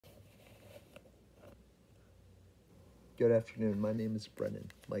Good afternoon. My name is Brennan,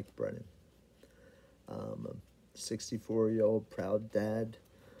 Mike Brennan. I'm a 64-year-old proud dad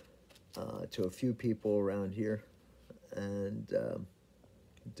to a few people around here, and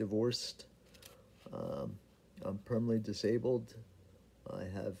divorced. I'm permanently disabled. I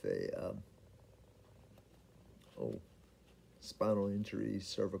have a spinal injury,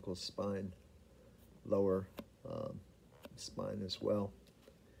 cervical spine, lower spine as well.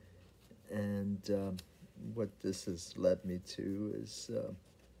 And what this has led me to is,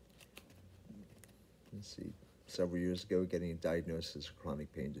 several years ago, getting a diagnosis of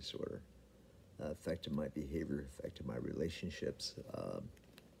chronic pain disorder. Affected my behavior, affected my relationships,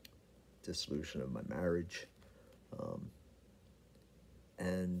 dissolution of my marriage,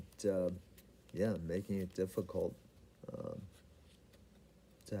 making it difficult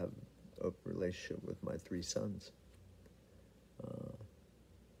to have a relationship with my three sons.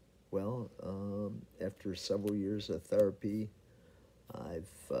 After several years of therapy, I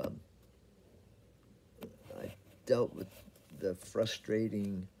dealt with the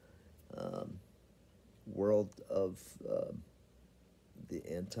frustrating world of the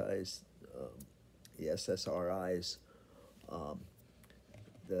SSRIs,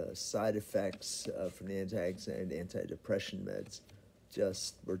 the side effects from the anti-anxiety and antidepressant meds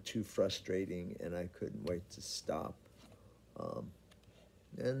just were too frustrating, and I couldn't wait to stop.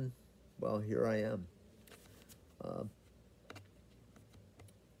 Here I am. I'm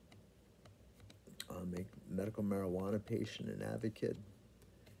a medical marijuana patient and advocate.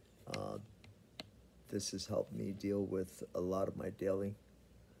 This has helped me deal with a lot of my daily.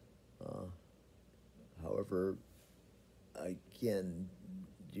 However, again,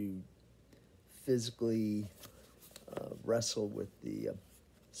 you physically wrestle with the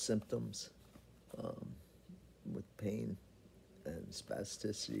symptoms, with pain and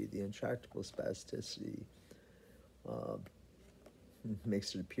spasticity. The intractable spasticity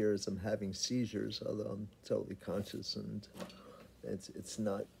makes it appear as I'm having seizures, although I'm totally conscious, and it's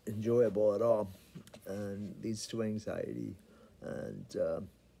not enjoyable at all, and leads to anxiety, and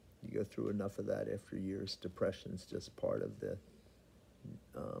you go through enough of that after years. Depression's just part of the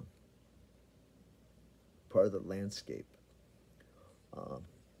landscape,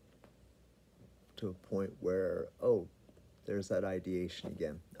 to a point where, there's that ideation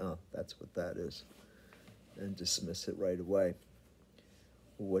again. That's what that is, and dismiss it right away.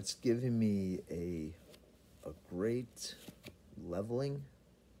 What's given me a great leveling,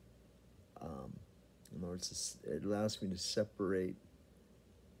 in other words, it allows me to separate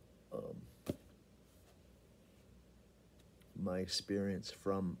my experience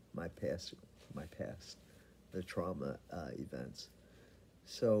from my past, the trauma events.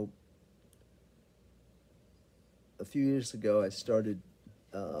 So a few years ago, I started,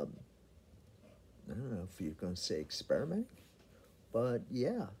 I don't know if you're going to say experimenting, but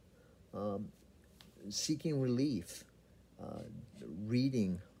yeah, seeking relief,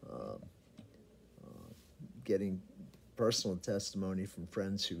 reading, getting personal testimony from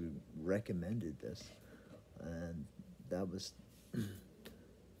friends who recommended this, and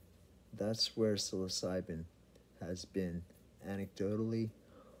that's where psilocybin has been anecdotally.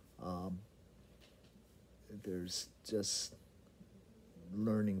 There's just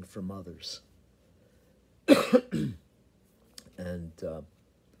learning from others. And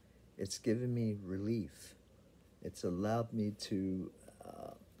it's given me relief. It's allowed me to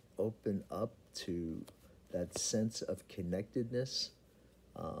open up to that sense of connectedness,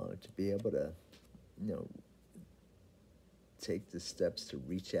 to be able to, take the steps to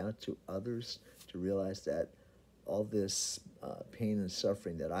reach out to others, to realize that all this pain and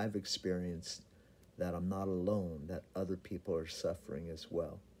suffering that I've experienced, that I'm not alone, that other people are suffering as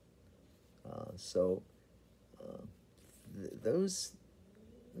well. Those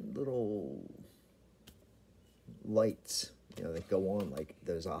little lights, that go on, like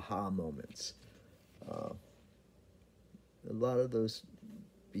those aha moments, a lot of those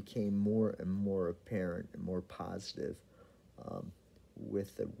became more and more apparent and more positive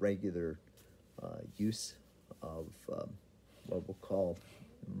with the regular use of what we'll call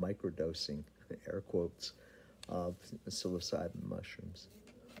microdosing, air quotes, of psilocybin mushrooms.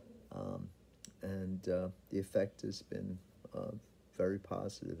 The effect has been very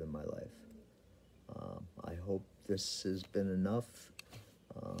positive in my life. I hope this has been enough.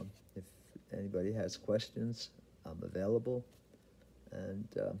 If anybody has questions, I'm available. And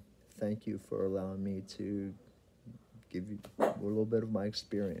thank you for allowing me to give you a little bit of my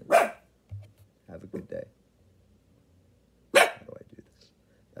experience. Have a good day. How do I do this?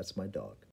 That's my dog.